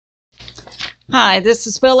Hi, this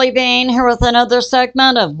is Billie Beene here with another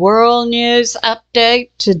segment of World News Update.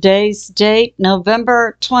 Today's date,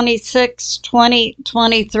 November 26,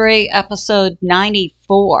 2023, episode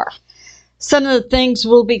 94. Some of the things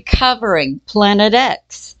we'll be covering: Planet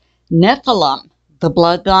X, Nephilim, the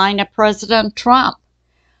bloodline of President Trump,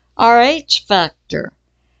 R factor,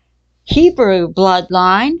 Hebrew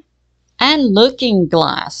bloodline, and Looking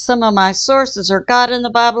Glass. Some of my sources are God in the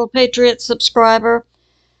Bible Patriot subscriber,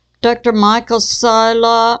 Dr. Michael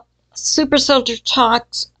Salla, Super Soldier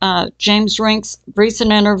Talks, James Rink's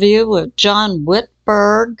recent interview with John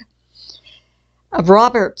Whitberg,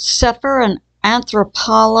 Robert Sephr, an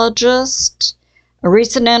anthropologist, a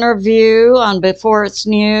recent interview on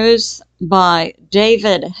Beforeitsnews by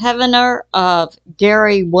David Heavener of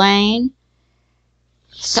Gary Wayne.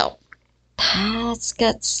 So, let's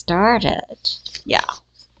get started. Yeah.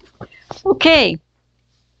 Okay.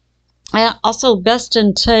 Also,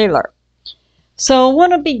 Beston Taylor. So I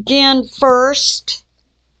want to begin first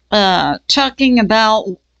talking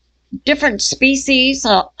about different species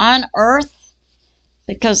on Earth,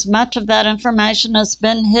 because much of that information has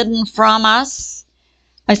been hidden from us.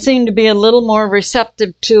 I seem to be a little more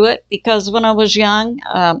receptive to it because when I was young,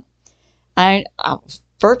 I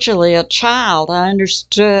virtually a child, I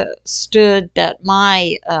understood that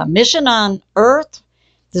my mission on Earth,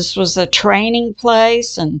 this was a training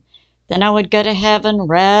place, and then I would go to heaven,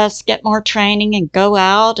 rest, get more training, and go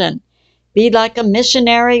out and be like a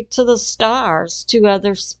missionary to the stars, to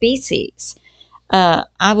other species.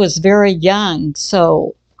 I was very young,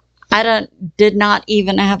 so I did not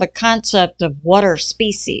even have a concept of what are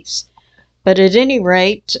species. But at any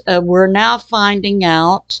rate, we're now finding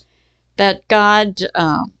out that God,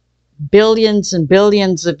 billions and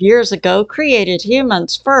billions of years ago, created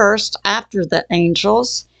humans first, after the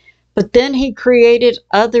angels. But then he created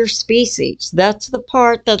other species. That's the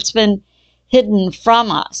part that's been hidden from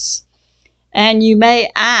us. And you may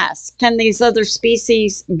ask, can these other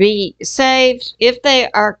species be saved? If they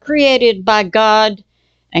are created by God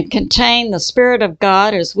and contain the Spirit of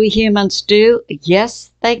God as we humans do, yes,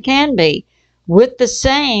 they can be, with the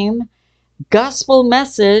same gospel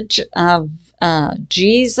message of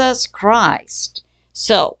Jesus Christ.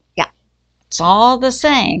 So, yeah, it's all the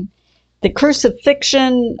same. The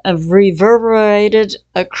crucifixion reverberated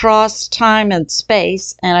across time and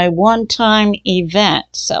space and a one-time event.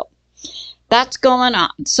 So that's going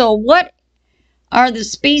on. So what are the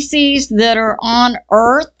species that are on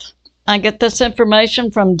Earth? I get this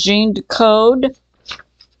information from Gene Decode.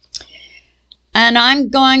 And I'm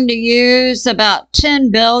going to use about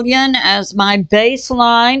 10 billion as my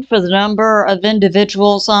baseline for the number of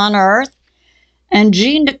individuals on Earth. And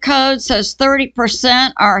Gene Decode says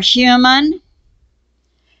 30% are human.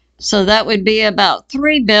 So that would be about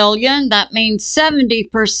 3 billion. That means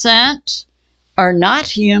 70% are not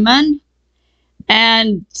human.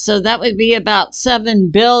 And so that would be about 7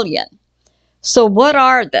 billion. So what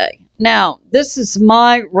are they? Now, this is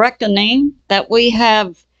my reckoning that we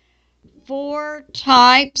have 4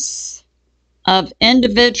 types of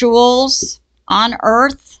individuals on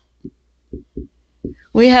Earth.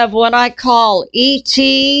 We have what I call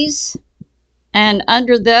ETs, and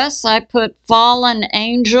under this I put fallen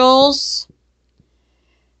angels.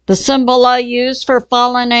 The symbol I use for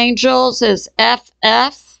fallen angels is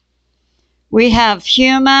FF. We have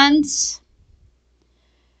humans,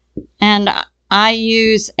 and I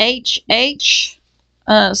use HH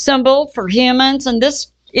symbol for humans, and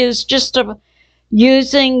this is just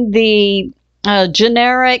using the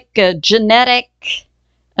genetic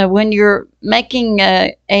when you're making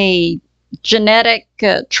a genetic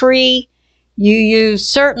tree, you use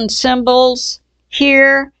certain symbols.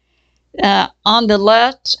 Here on the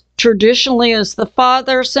left, traditionally is the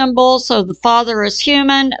father symbol, so the father is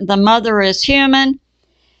human, the mother is human.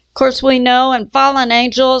 Of course, we know in fallen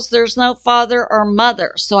angels there's no father or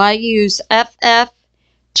mother, so I use FF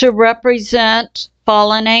to represent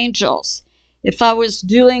fallen angels. If I was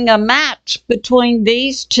doing a match between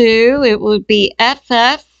these two, it would be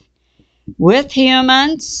FF with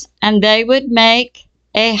humans, and they would make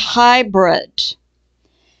a hybrid.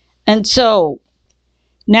 And so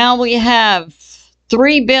now we have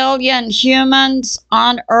 3 billion humans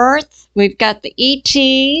on Earth. We've got the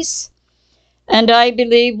ETs, and I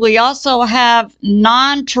believe we also have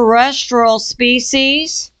non-terrestrial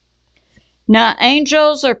species. Now,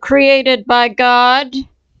 angels are created by God.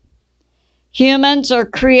 Humans are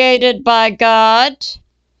created by God.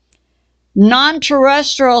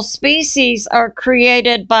 Non-terrestrial species are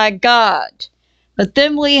created by God. But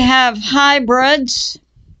then we have hybrids,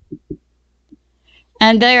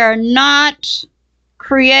 and they are not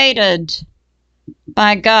created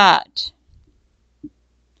by God.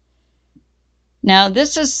 Now,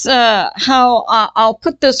 this is how I'll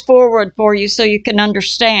put this forward for you so you can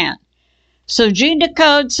understand. So gene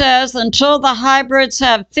decode says until the hybrids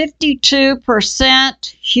have 52%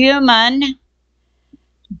 human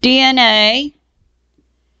DNA,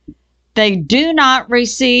 they do not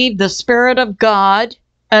receive the Spirit of God,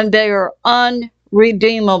 and they are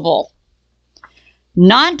unredeemable.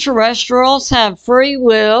 Non-terrestrials have free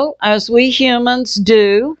will, as we humans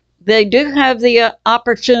do. They do have the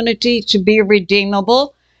opportunity to be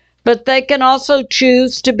redeemable, but they can also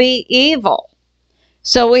choose to be evil.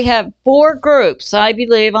 So we have 4 groups, I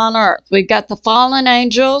believe, on earth. We've got the fallen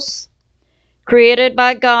angels, created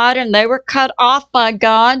by God, and they were cut off by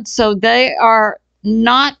God, so they are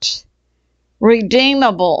not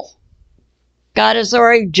redeemable. God has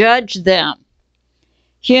already judged them.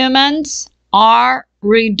 Humans are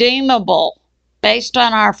redeemable based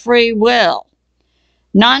on our free will.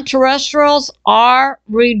 Non-terrestrials are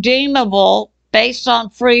redeemable based on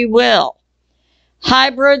free will.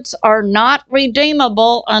 Hybrids are not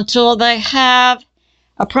redeemable until they have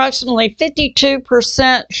approximately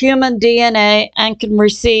 52% human DNA and can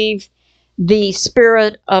receive the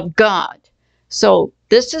Spirit of God. So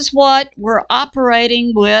this is what we're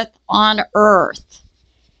operating with on Earth.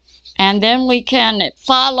 And then it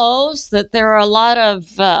follows that there are a lot of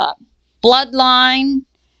bloodline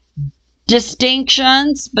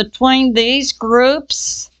distinctions between these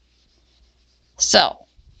groups. So,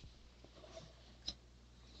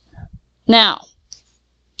 now,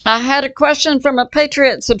 I had a question from a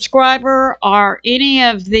Patriot subscriber. Are any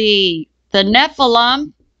of the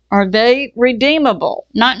Nephilim, are they redeemable?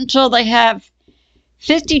 Not until they have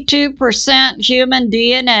 52% human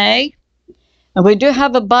DNA. And we do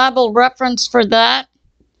have a Bible reference for that,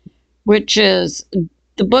 which is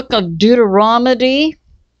the book of Deuteronomy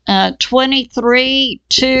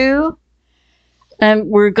 23:2, and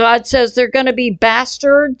where God says they're going to be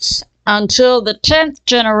bastards until the 10th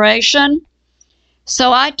generation.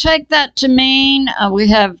 So I take that to mean we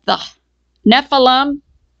have the Nephilim,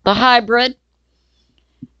 the hybrid,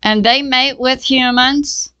 and they mate with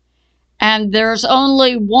humans, and there's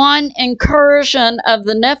only one incursion of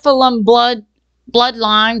the Nephilim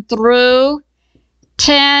bloodline through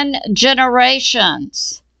 10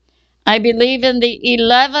 generations. I believe in the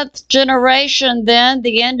 11th generation, then,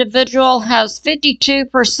 the individual has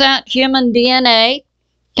 52% human DNA,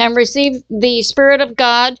 can receive the Spirit of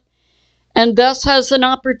God, and thus has an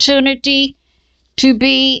opportunity to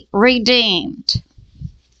be redeemed.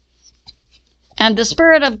 And the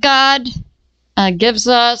Spirit of God gives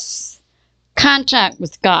us contact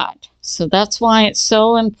with God. So that's why it's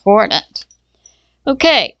so important.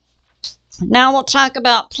 Okay, now we'll talk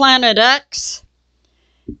about Planet X.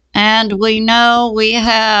 And we know we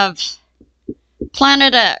have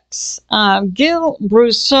Planet X. Gil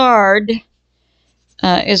Broussard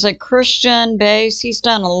is a Christian base. He's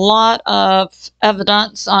done a lot of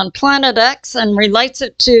evidence on Planet X and relates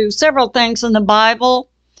it to several things in the Bible.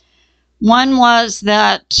 One was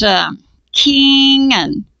that king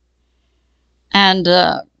and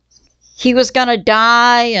he was going to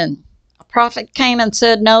die, and a prophet came and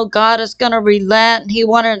said, no, God is going to relent. He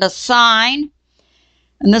wanted a sign.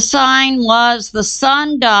 And the sign was the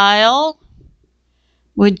sundial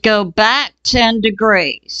would go back 10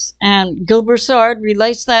 degrees. And Gil Broussard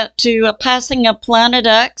relates that to a passing of Planet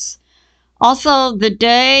X. Also, the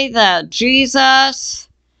day that Jesus,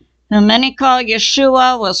 whom many call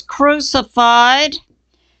Yeshua, was crucified,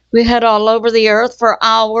 we had all over the earth for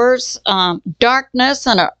hours, darkness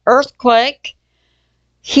and an earthquake.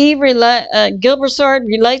 Gil Broussard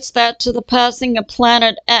relates that to the passing of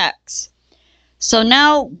Planet X. So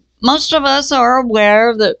now, most of us are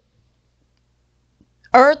aware that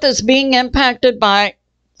Earth is being impacted by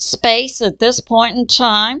space at this point in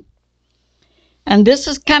time. And this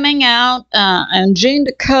is coming out, and Gene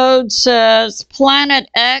Decode says Planet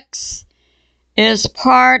X is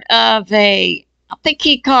part of I think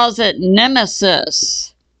he calls it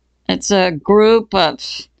Nemesis. It's a group of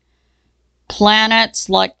planets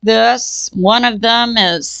like this. One of them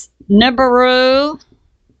is Nibiru,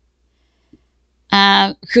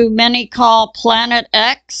 who many call Planet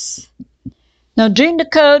X. Now, Gene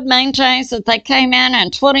Decode maintains that they came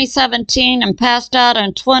in 2017 and passed out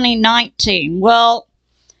in 2019. Well,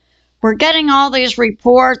 we're getting all these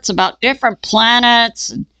reports about different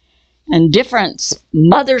planets and different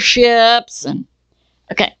motherships.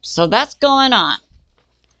 Okay, so that's going on.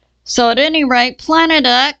 So at any rate, Planet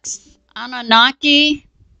X, Anunnaki,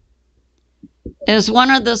 is one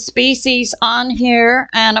of the species on here,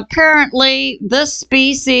 and apparently this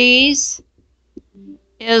species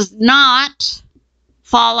is not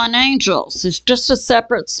fallen angels. It's just a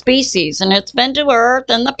separate species, and it's been to Earth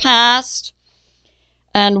in the past.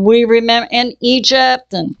 And we remember in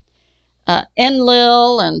Egypt and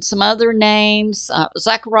Enlil and some other names.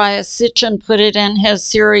 Zechariah Sitchin put it in his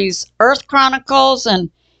series Earth Chronicles,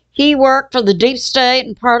 and he worked for the deep state,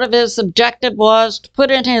 and part of his objective was to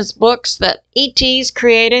put in his books that ETs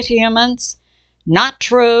created humans. Not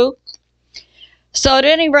true. So at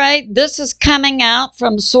any rate, this is coming out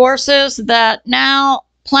from sources that now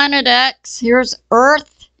Planet X, here's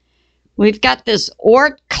Earth. We've got this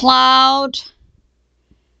Oort cloud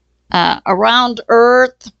around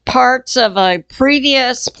Earth, parts of a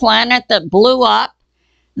previous planet that blew up.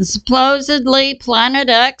 And supposedly Planet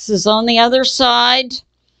X is on the other side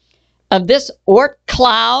of this Oort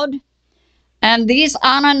cloud. And these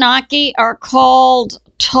Anunnaki are called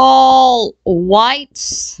tall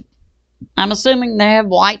whites. I'm assuming they have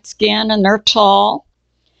white skin and they're tall.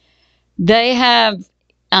 They have,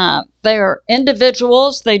 they're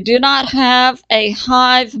individuals. They do not have a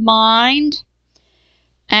hive mind.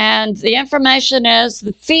 And the information is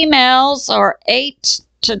the females are 8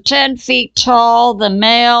 to 10 feet tall. The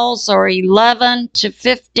males are 11 to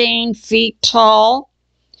 15 feet tall.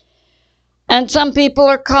 And some people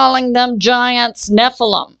are calling them giants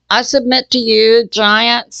Nephilim. I submit to you,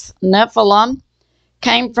 giants Nephilim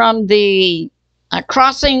came from the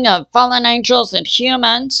crossing of fallen angels and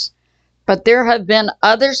humans, but there have been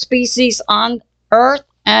other species on Earth,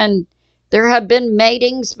 and there have been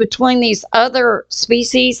matings between these other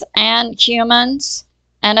species and humans,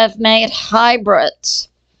 and have made hybrids.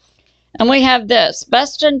 And we have this,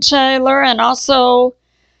 Beston Taylor, and also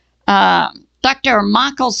Dr.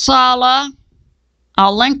 Michael Salla.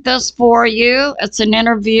 I'll link this for you. It's an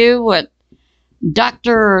interview with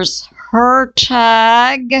Dr.s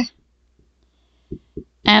Hurtak,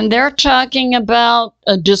 and they're talking about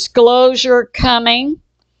a disclosure coming,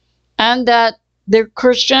 and that they're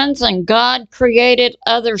Christians and God created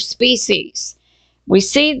other species. We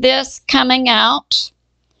see this coming out,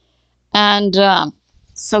 and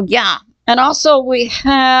so yeah. And also we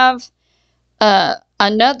have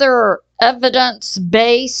another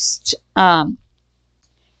evidence-based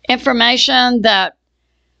information that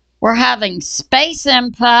we're having space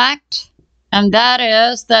impact, and that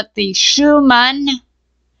is that the Schumann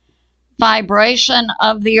vibration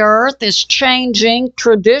of the Earth is changing.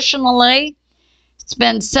 Traditionally, it's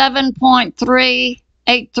been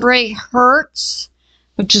 7.383 hertz,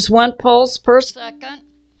 which is 1 pulse per second.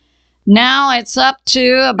 Now it's up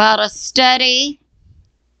to about a steady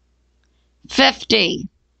 50,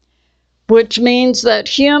 which means that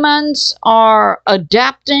humans are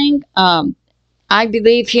adapting. I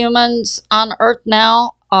believe humans on Earth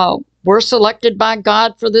now were selected by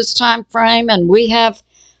God for this time frame, and we have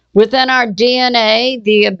within our DNA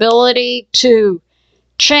the ability to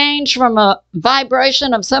change from a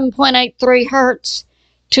vibration of 7.83 hertz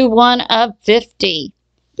to one of 50.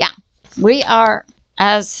 Yeah, we are,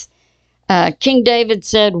 as King David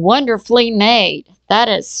said, wonderfully made. That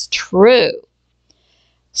is true.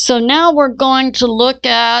 So now we're going to look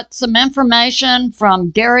at some information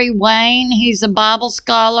from Gary Wayne. He's a Bible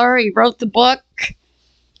scholar. He wrote the book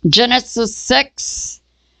Genesis 6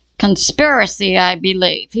 Conspiracy, I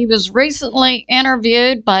believe. He was recently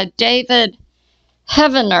interviewed by David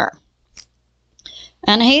Heavener,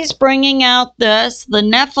 and he's bringing out this: the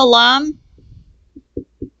Nephilim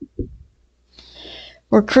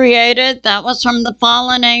were created. That was from the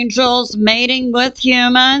fallen angels mating with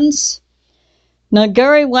humans. Now,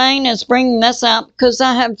 Gary Wayne is bringing this out because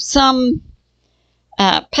I have some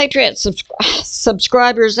Patriot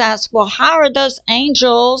subscribers ask, well, how are those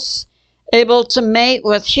angels able to mate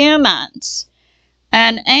with humans?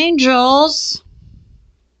 And angels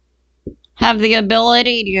have the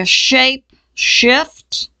ability to shape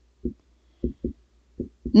shift.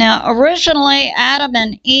 Now, originally, Adam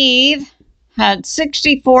and Eve had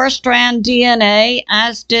 64-strand DNA,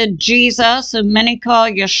 as did Jesus, who many call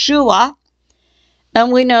Yeshua.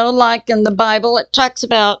 And we know, like in the Bible, it talks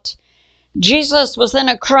about Jesus was in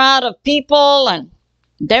a crowd of people and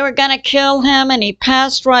they were going to kill him, and he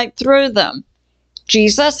passed right through them.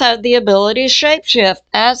 Jesus had the ability to shapeshift,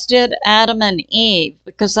 as did Adam and Eve,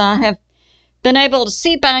 because I have been able to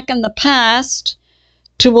see back in the past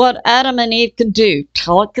to what Adam and Eve could do.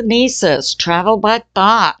 Telekinesis, travel by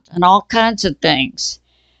thought, and all kinds of things.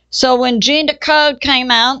 So when Gene Decode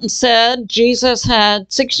came out and said Jesus had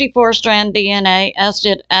 64-strand DNA, as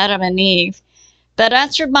did Adam and Eve, that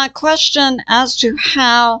answered my question as to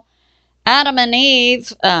how Adam and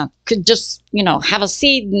Eve could just, have a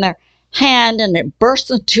seed in their hand and it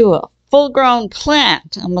burst into a full-grown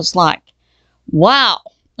plant. I was like, wow.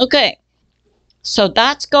 Okay. So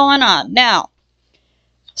that's going on. Now,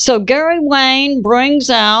 so Gary Wayne brings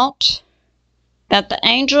out that the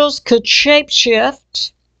angels could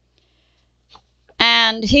shapeshift,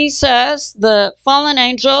 and he says the fallen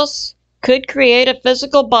angels could create a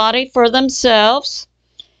physical body for themselves,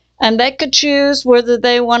 and they could choose whether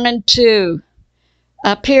they wanted to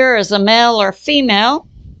appear as a male or female.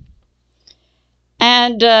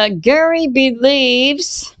 And Gary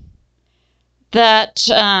believes that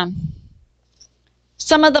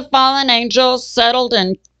some of the fallen angels settled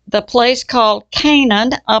in the place called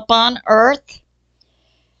Canaan up on earth.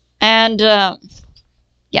 And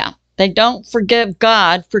yeah, they don't forgive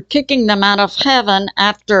God for kicking them out of heaven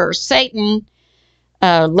after Satan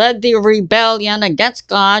led the rebellion against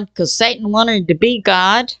God, because Satan wanted to be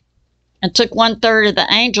God and took 1/3 of the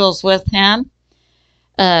angels with him,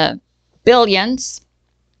 billions.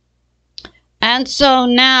 And so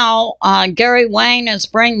now Gary Wayne is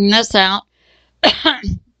bringing this out.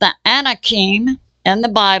 The Anakim in the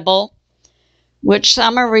Bible, which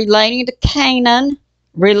some are relating to Canaan,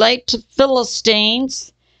 relate to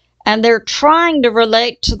Philistines, and they're trying to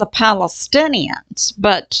relate to the Palestinians,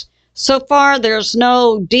 but so far there's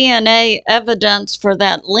no DNA evidence for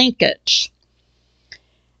that linkage.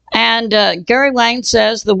 And Gary Wayne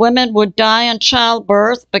says the women would die in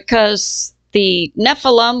childbirth because the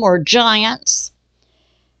Nephilim were giants.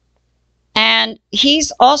 And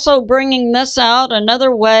he's also bringing this out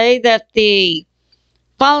another way, that the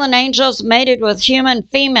fallen angels mated with human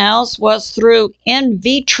females was through in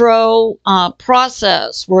vitro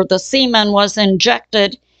process, where the semen was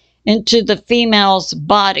injected into the female's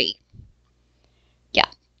body. Yeah.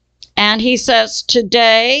 And he says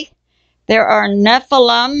today there are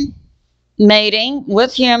Nephilim mating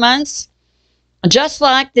with humans, just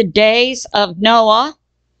like the days of Noah.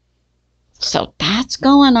 So that's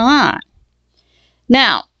going on.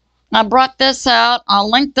 Now, I brought this out. I'll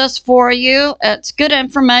link this for you. It's good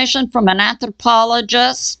information from an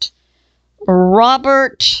anthropologist,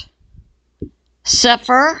 R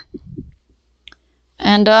Sephr.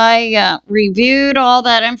 And I reviewed all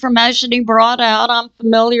that information he brought out. I'm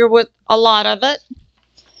familiar with a lot of it.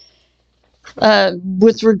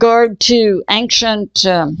 With regard to ancient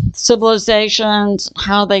civilizations,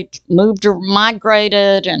 how they moved or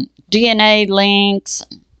migrated, and DNA links.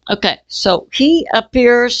 Okay, so he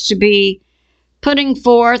appears to be putting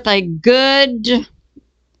forth a good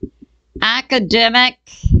academic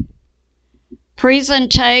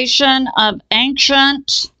presentation of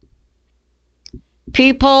ancient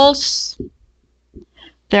peoples,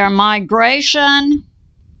 their migration,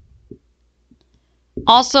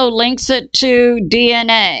 also links it to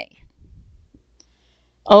DNA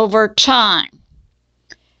over time.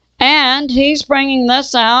 And he's bringing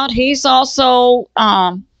this out. He's also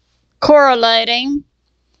correlating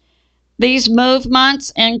these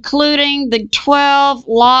movements, including the 12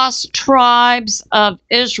 lost tribes of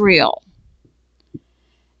Israel.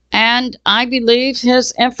 And I believe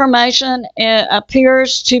his information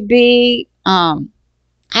appears to be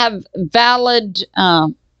have valid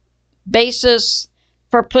basis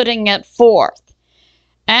for putting it forth.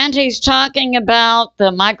 And he's talking about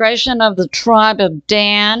the migration of the tribe of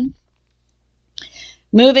Dan,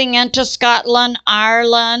 moving into Scotland,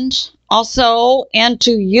 Ireland, also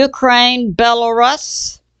into Ukraine,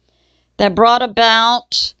 Belarus, that brought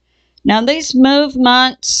about, now these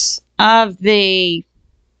movements of the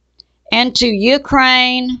into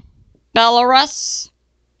Ukraine, Belarus,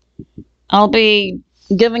 I'll be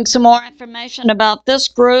giving some more information about this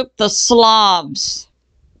group, the Slavs.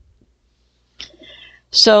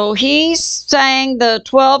 So he's saying the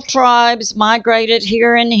 12 tribes migrated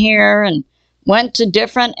here and here and went to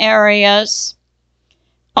different areas.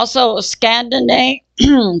 Also Scandinavia,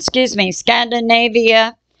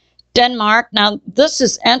 Denmark. Now this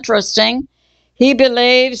is interesting. He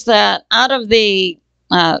believes that out of the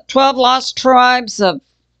 12 lost tribes of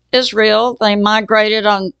Israel, they migrated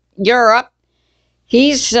on Europe.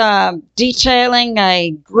 He's detailing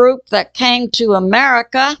a group that came to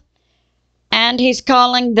America, and he's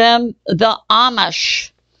calling them the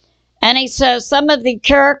Amish. And he says some of the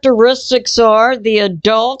characteristics are the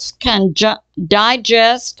adults can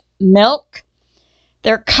digest milk,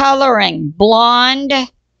 their coloring, blonde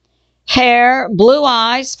hair, blue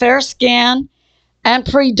eyes, fair skin, and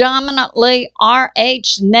predominantly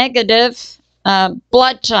Rh negative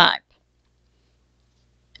blood type.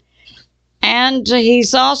 And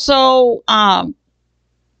he's also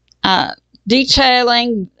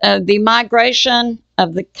detailing the migration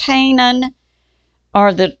of the Canaan,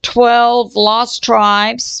 or the 12 lost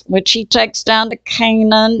tribes, which he takes down to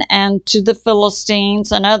Canaan and to the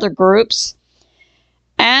Philistines and other groups.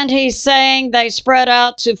 And he's saying they spread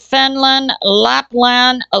out to Finland,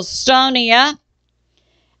 Lapland, Estonia.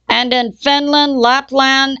 And in Finland,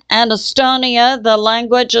 Lapland, and Estonia, the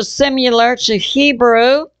language is similar to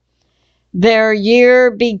Hebrew. Their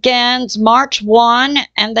year begins March 1,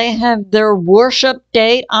 and they have their worship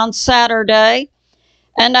date on Saturday.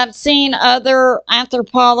 And I've seen other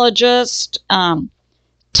anthropologists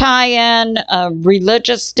tie in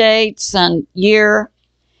religious dates and year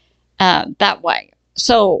that way.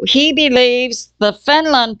 So he believes the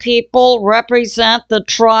Finland people represent the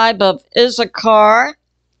tribe of Issachar.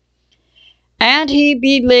 And he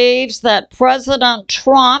believes that President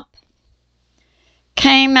Trump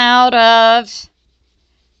came out of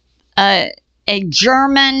a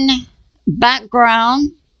German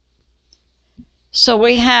background. So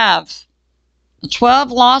we have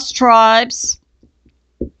 12 lost tribes.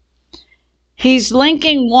 He's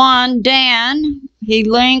linking one, Dan. He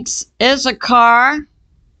links Issachar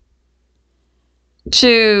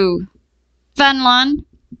to Finland.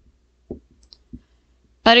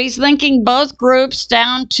 But he's linking both groups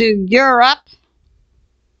down to Europe.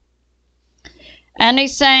 And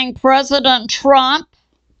he's saying President Trump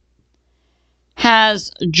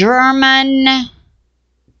has German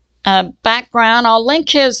background. I'll link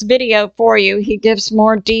his video for you. He gives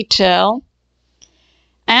more detail.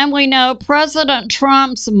 And we know President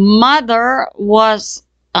Trump's mother was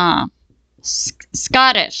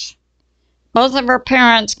Scottish. Both of her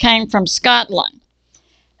parents came from Scotland.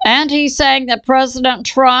 And he's saying that President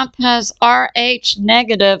Trump has Rh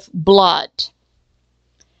negative blood.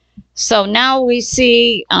 So now we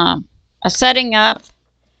see a setting up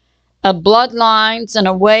of bloodlines and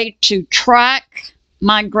a way to track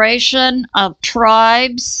migration of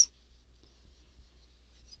tribes.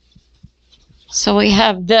 So we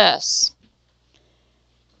have this.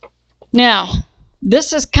 Now,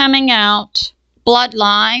 this is coming out,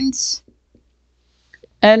 bloodlines.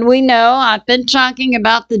 And we know, I've been talking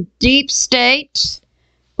about the deep state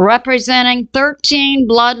representing 13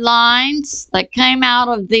 bloodlines that came out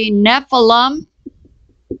of the Nephilim.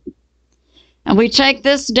 And we take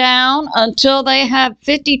this down until they have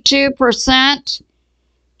 52%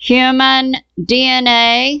 human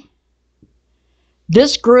DNA.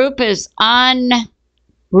 This group is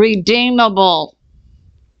unredeemable.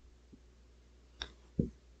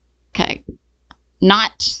 Okay,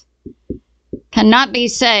 cannot be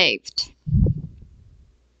saved.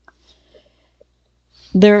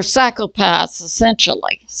 They're psychopaths,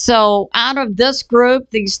 essentially. So out of this group,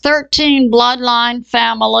 these 13 bloodline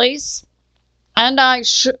families, and I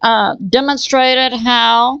demonstrated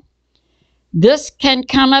how this can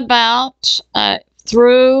come about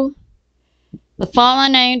through the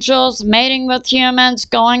fallen angels mating with humans,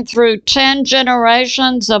 going through 10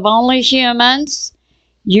 generations of only humans.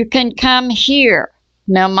 You can come here.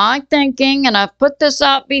 Now, my thinking, and I've put this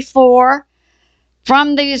out before,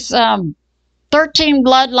 from these 13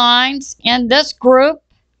 bloodlines, in this group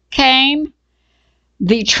came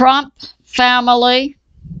the Trump family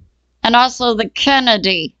and also the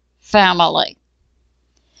Kennedy family.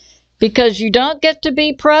 Because you don't get to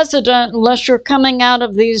be president unless you're coming out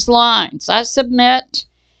of these lines. I submit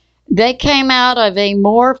they came out of a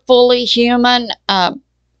more fully human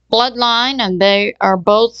bloodline, and they are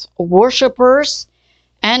both worshipers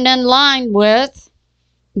and in line with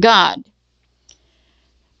God.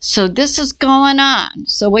 So this is going on.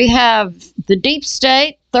 So we have the deep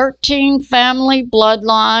state, 13 family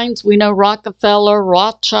bloodlines. We know Rockefeller,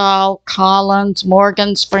 Rothschild, Collins,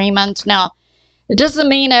 Morgans, Freemans. Now, it doesn't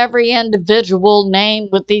mean every individual name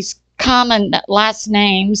with these common last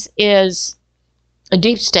names is a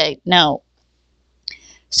deep state. No.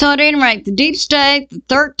 So at any rate, the deep state, the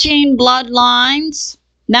 13 bloodlines.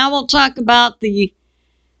 Now we'll talk about the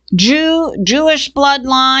Jewish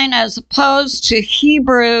bloodline as opposed to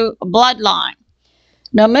Hebrew bloodline.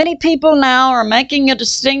 Now, many people now are making a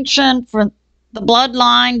distinction for the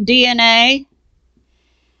bloodline DNA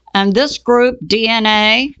and this group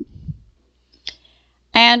DNA.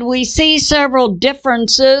 And we see several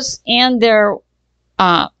differences in their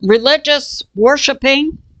religious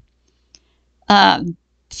worshiping.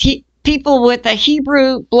 People with a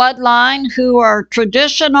Hebrew bloodline who are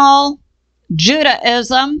traditional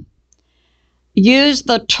Judaism use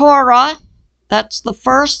the Torah. That's the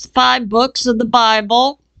first 5 books of the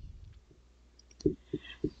Bible.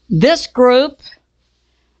 This group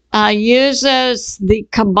uses the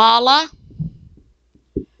Kabbalah,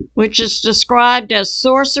 which is described as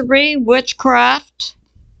sorcery, witchcraft,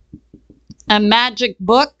 a magic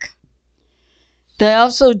book. They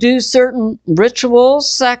also do certain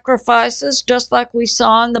rituals, sacrifices, just like we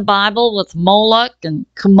saw in the Bible with Moloch and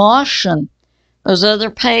Chemosh and those other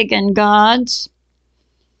pagan gods.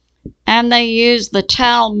 And they use the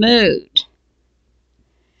Talmud.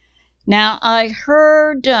 Now, I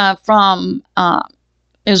heard from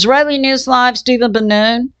Israeli News Live, Stephen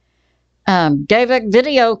Ben-Nun, gave a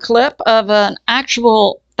video clip of an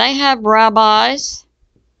actual, they have rabbis,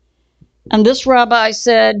 and this rabbi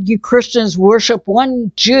said, you Christians worship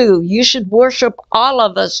one Jew. You should worship all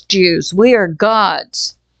of us Jews. We are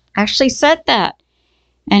gods. Actually said that.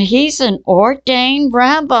 And he's an ordained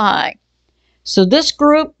rabbi. So this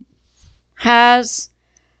group has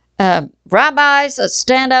rabbis that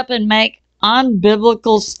stand up and make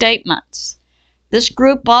unbiblical statements. This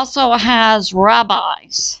group also has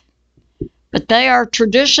rabbis, but they are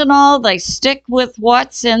traditional. They stick with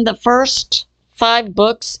what's in the first 5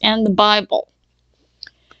 books in the Bible.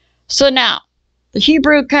 So now, the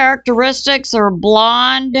Hebrew characteristics are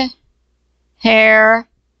blonde hair,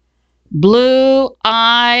 blue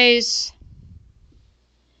eyes,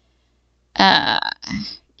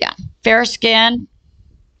 fair skin.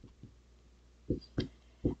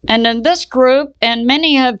 And in this group, and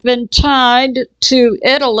many have been tied to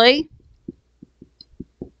Italy,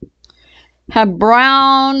 have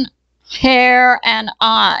brown hair and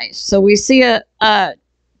eyes. So we see a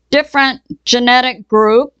different genetic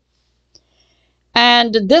group.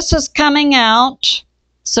 And this is coming out.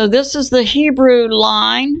 So this is the Hebrew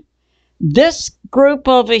line. This group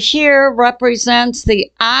over here represents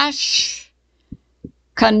the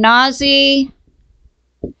Ashkenazi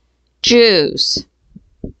Jews.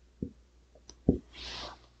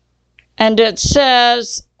 And it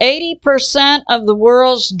says 80% of the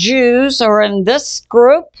world's Jews are in this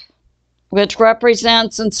group, which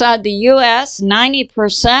represents inside the U.S.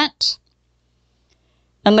 90%.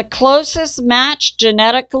 And the closest match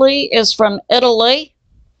genetically is from Italy.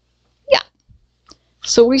 Yeah.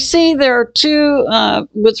 So we see there are two,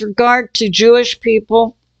 with regard to Jewish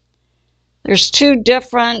people, there's 2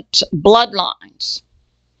 different bloodlines.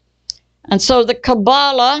 And so the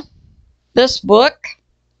Kabbalah, this book,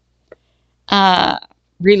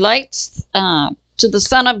 relates to the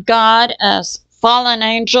Son of God as fallen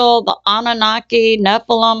angel, the Anunnaki,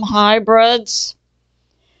 Nephilim hybrids.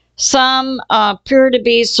 Some appear to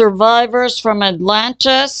be survivors from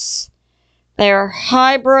Atlantis. They're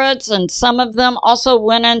hybrids, and some of them also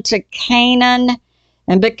went into Canaan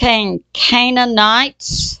and became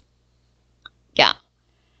Canaanites. Yeah.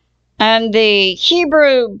 And the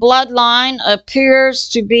Hebrew bloodline appears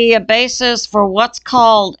to be a basis for what's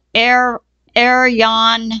called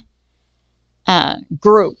Aryan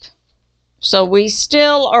group. So we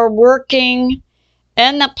still are working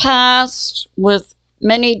in the past with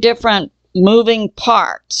many different moving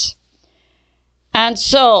parts. And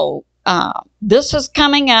so this is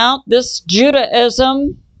coming out. This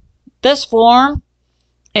Judaism, this form,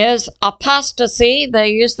 is apostasy. They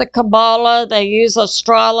use the Kabbalah. They use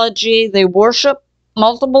astrology. They worship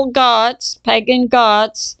multiple gods, pagan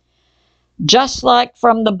gods, just like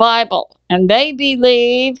from the Bible. And they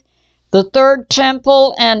believe the 3rd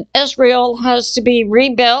temple in Israel has to be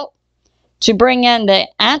rebuilt to bring in the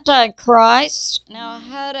Antichrist. Now, I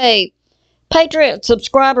had a Patriot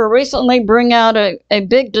subscriber recently bring out a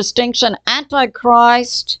big distinction.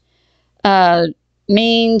 Antichrist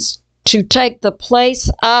means to take the place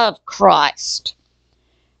of Christ.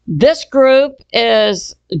 This group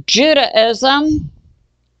is Judaism,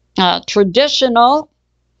 traditional.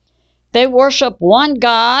 They worship one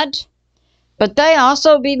God, but they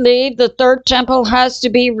also believe the 3rd temple has to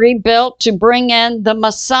be rebuilt to bring in the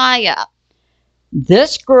Messiah.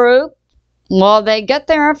 This group, while they get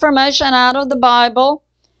their information out of the Bible,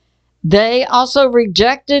 they also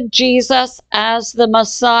rejected Jesus as the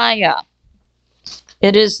Messiah.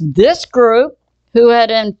 It is this group who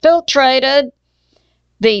had infiltrated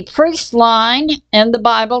the priest line in the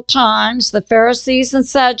Bible times, the Pharisees and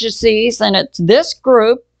Sadducees, and it's this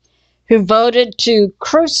group who voted to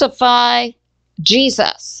crucify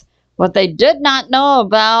Jesus. What they did not know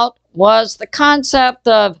about was the concept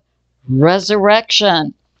of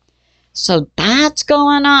resurrection. So that's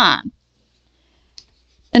going on.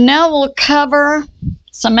 And now we'll cover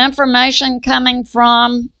some information coming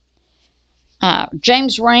from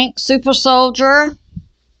James Rink, super soldier,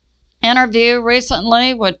 interview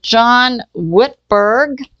recently with John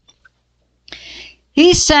Whitberg.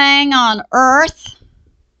 He's saying on Earth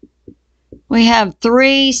we have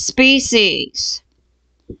 3 species.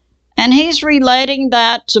 And he's relating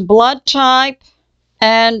that to blood type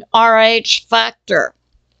and RH factor.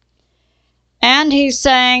 And he's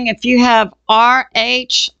saying if you have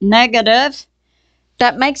RH negative,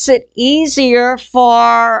 that makes it easier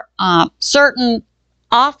for certain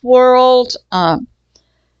off-world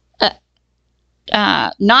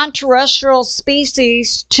non-terrestrial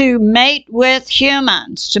species to mate with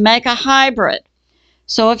humans, to make a hybrid.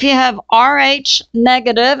 So if you have Rh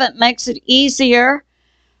negative, it makes it easier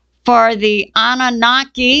for the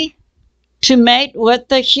Anunnaki to mate with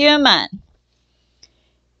the human.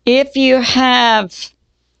 If you have,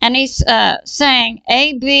 and he's saying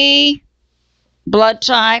AB blood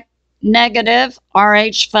type negative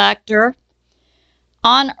Rh factor,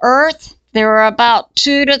 on Earth there are about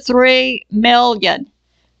 2 to 3 million.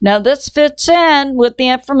 Now this fits in with the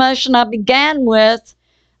information I began with.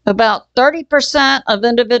 About 30% of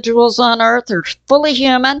individuals on Earth are fully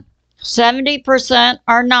human, 70%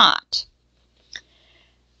 are not.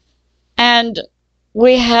 And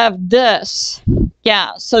we have this.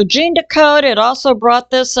 Yeah, so Gene Decode, it also brought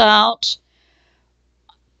this out.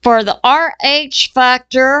 For the Rh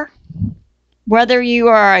factor, whether you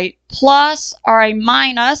are a plus or a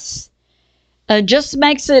minus, it just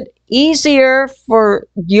makes it easier for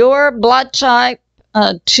your blood type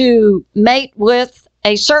to mate with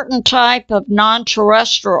a certain type of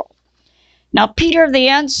non-terrestrial. Now, Peter the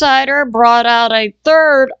Insider brought out a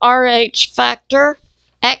third Rh factor,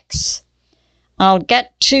 X. I'll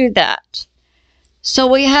get to that. So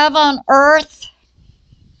we have on Earth,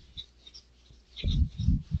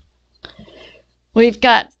 we've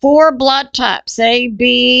got 4 blood types, A,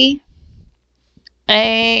 B,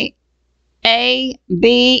 A,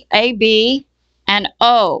 B, and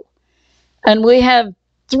O. And we have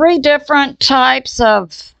 3 different types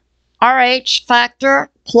of Rh factor,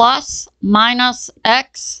 plus, minus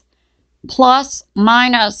X, plus,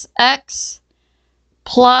 minus X,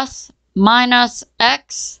 plus, minus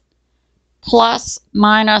X, plus,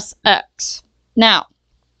 minus X. Now,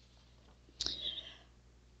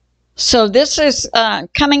 so this is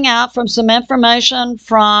coming out from some information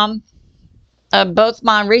from both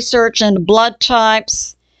my research into blood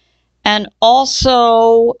types and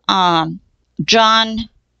also John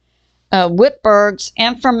Whitberg's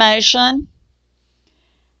information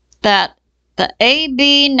that the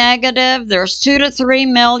AB negative, there's 2 to 3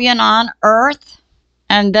 million on Earth,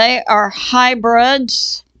 and they are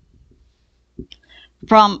hybrids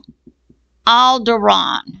from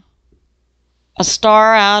Aldebaran, a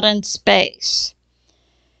star out in space,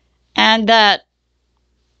 and that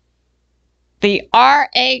the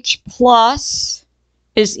Rh plus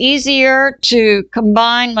is easier to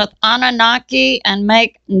combine with Anunnaki and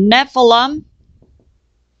make Nephilim,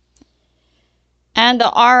 and the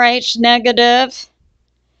Rh negative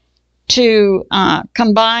to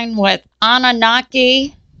combine with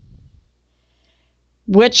Anunnaki,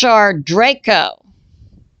 which are Draco.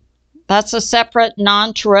 That's a separate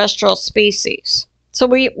non-terrestrial species. So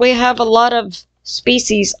we have a lot of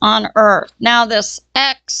species on Earth. Now this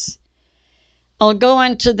X, I'll go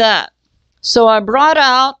into that. So I brought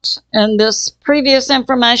out in this previous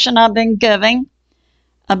information I've been giving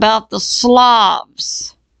about the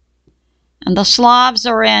Slavs. And the Slavs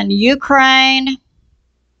are in Ukraine,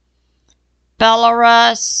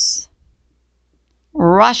 Belarus,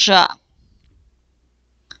 Russia.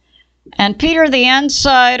 And Peter the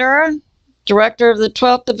Insider, director of the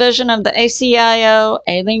 12th Division of the ACIO,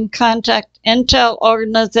 Alien Contact Intel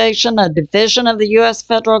Organization, a division of the U.S.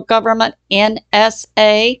 federal government,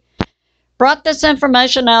 NSA, brought this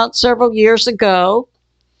information out several years ago.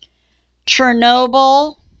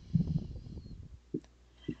 Chernobyl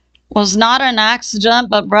was not an accident,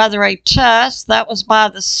 but rather a test that was by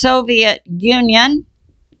the Soviet Union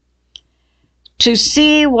to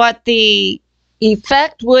see what the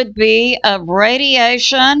effect would be of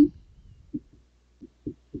radiation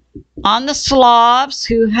on the Slavs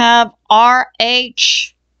who have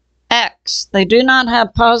RHX. They do not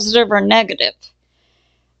have positive or negative.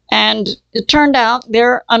 And it turned out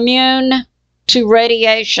they're immune to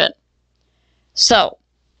radiation. So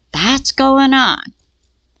that's going on.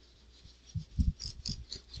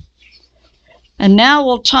 And now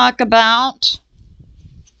we'll talk about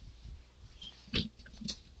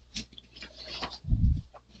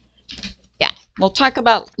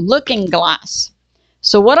looking glass.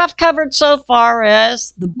 So what I've covered so far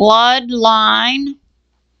is the bloodline.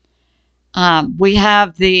 We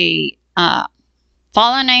have the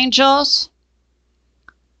fallen angels.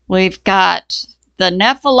 We've got the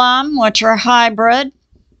Nephilim, which are hybrid.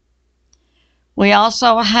 We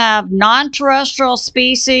also have non-terrestrial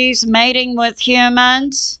species mating with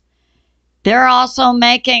humans. They're also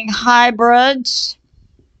making hybrids.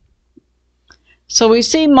 So we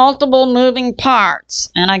see multiple moving parts.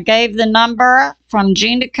 And I gave the number from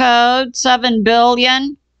Gene Decode, 7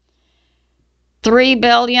 billion. 3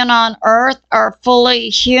 billion on Earth are fully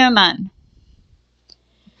human.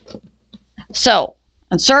 So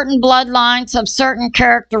And certain bloodlines have certain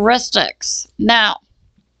characteristics. Now,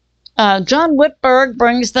 John Whitberg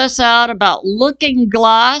brings this out about looking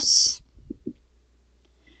glass.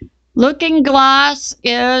 Looking glass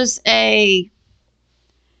is a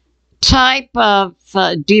type of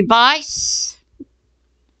device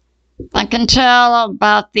that can tell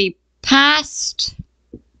about the past,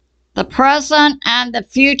 the present, and the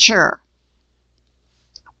future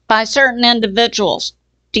by certain individuals,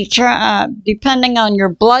 depending on your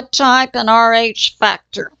blood type and Rh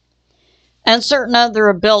factor, and certain other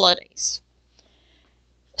abilities.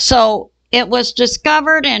 So it was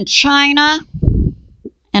discovered in China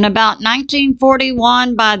in about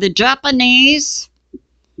 1941 by the Japanese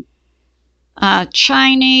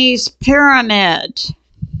Chinese pyramid.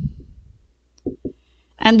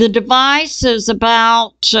 And the device is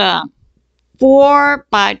about 4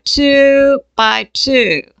 by 2 by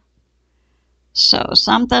 2. So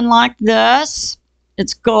something like this.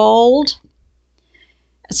 It's gold.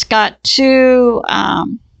 It's got two,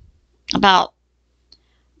 about,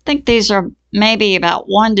 I think these are maybe about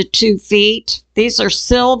 1 to 2 feet. These are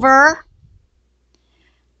silver.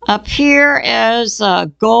 Up here is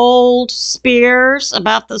gold spears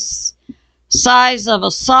about the size of a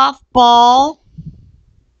softball.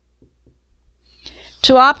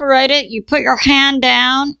 To operate it, you put your hand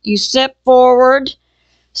down, you step forward,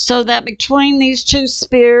 so that between these two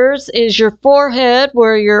spears is your forehead,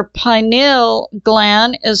 where your pineal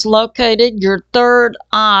gland is located, your third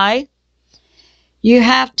eye. You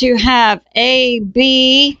have to have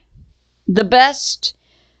AB. The best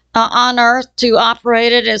on earth to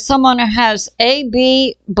operate it is someone who has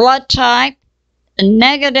AB blood type,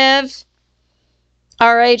 negative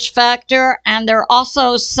Rh factor, and they're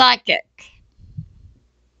also psychic.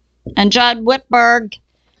 And John Whitberg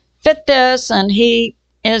fit this, and he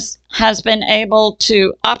has been able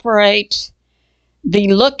to operate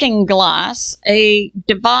the looking glass, a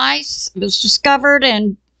device. It was discovered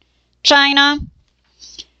in China.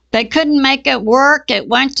 They couldn't make it work. It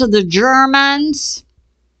went to the Germans.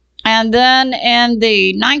 And then in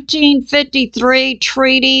the 1953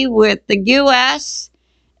 treaty with the U.S.,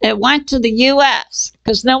 it went to the U.S.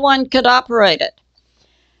 because no one could operate it.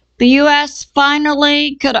 The U.S.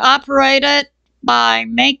 finally could operate it by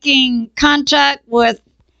making contact with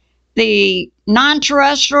the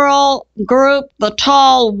non-terrestrial group, the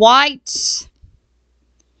Tall Whites,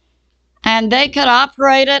 and they could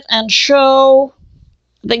operate it and show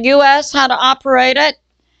the U.S. how to operate it.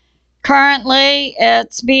 Currently,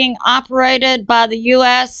 it's being operated by the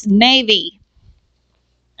U.S. Navy,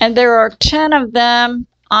 and there are 10 of them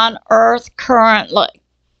on Earth currently.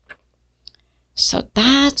 So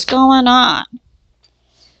that's going on.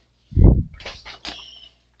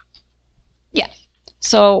 Yeah.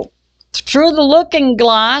 So through the looking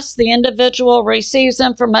glass, the individual receives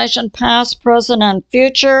information past, present, and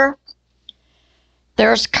future.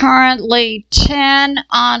 There's currently 10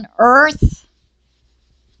 on Earth.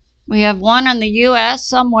 We have one in the U.S.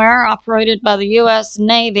 somewhere, operated by the U.S.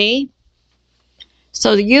 Navy.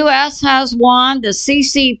 So the U.S. has one. The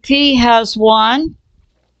CCP has one.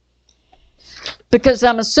 Because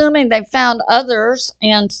I'm assuming they found others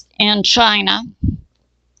in China.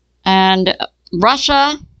 And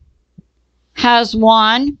Russia has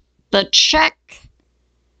one. The Czech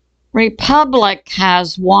Republic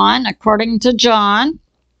has one, according to John.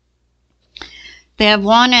 They have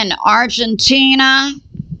one in Argentina.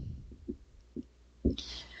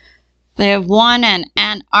 They have one in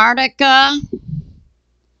Antarctica.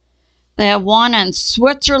 They have one in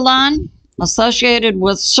Switzerland, associated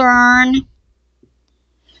with CERN.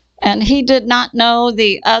 And he did not know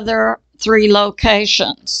the other 3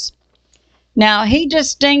 locations. Now, he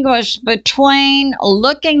distinguished between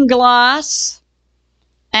looking glass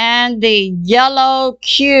and the yellow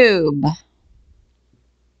cube,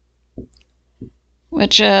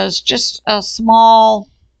 which is just a small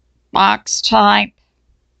box type,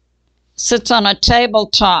 sits on a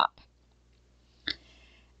tabletop.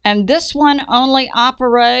 And this one only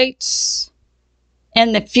operates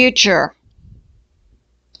in the future.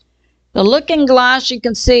 The looking glass, you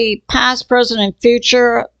can see past, present, and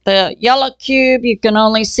future. The yellow cube, you can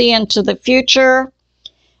only see into the future.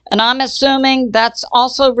 And I'm assuming that's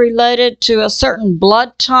also related to a certain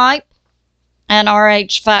blood type and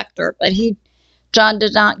Rh factor. But John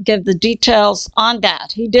did not give the details on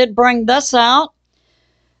that. He did bring this out.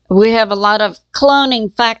 We have a lot of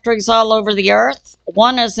cloning factories all over the earth.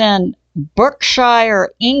 One is in Berkshire,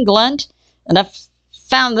 England. And I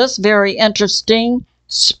found this very interesting.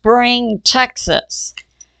 Spring, Texas.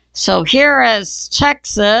 So here is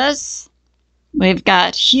Texas. We've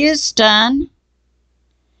got Houston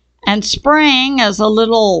And Spring is a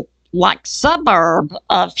little like suburb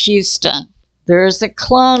of Houston. There's a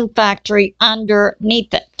clone factory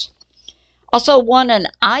underneath it. Also one in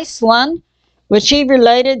Iceland, which he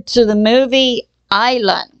related to the movie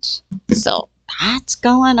Island. So that's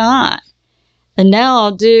going on. And now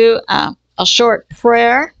I'll do a short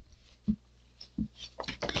prayer.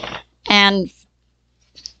 And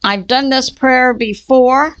I've done this prayer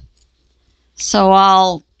before, so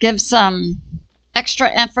I'll give some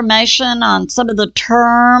extra information on some of the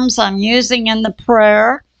terms I'm using in the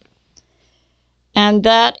prayer. And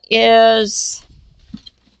that is,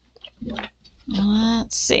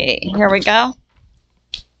 let's see, here we go.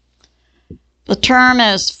 The term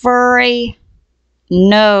is furry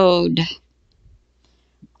node.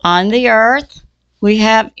 On the earth, we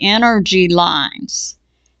have energy lines.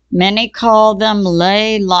 Many call them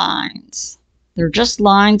ley lines. They're just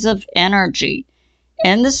lines of energy.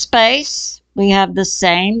 In the space, we have the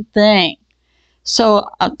same thing. So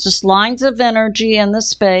just lines of energy in the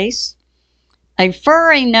space. A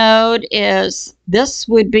furry node is, this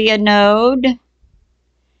would be a node.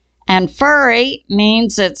 And furry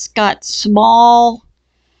means it's got small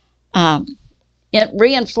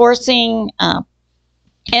reinforcing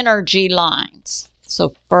energy lines.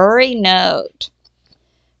 So furry node.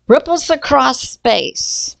 Ripples across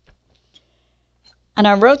space. And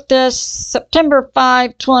I wrote this September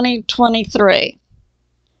 5, 2023.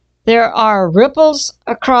 There are ripples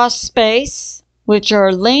across space, which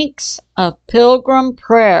are links of pilgrim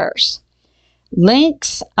prayers,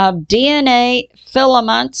 links of DNA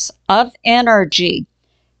filaments of energy,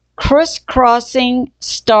 crisscrossing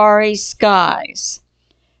starry skies.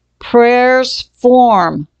 Prayers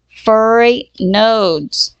form furry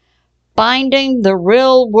nodes, binding the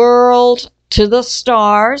real world to the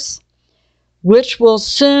stars, which will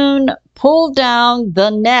soon pull down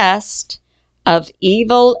the nest of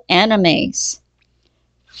evil enemies.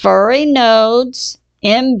 Furry nodes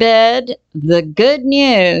embed the good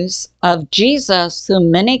news of Jesus,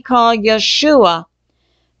 whom many call Yeshua,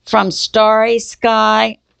 from starry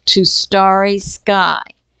sky to starry sky.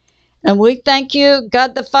 And we thank you,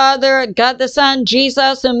 God the Father, God the Son,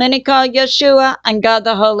 Jesus, whom many call Yeshua, and God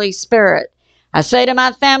the Holy Spirit. I say to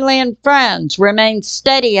my family and friends, remain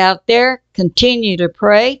steady out there. Continue to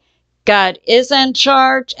pray. God is in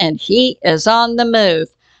charge, and He is on the move.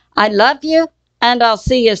 I love you, and I'll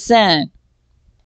see you soon.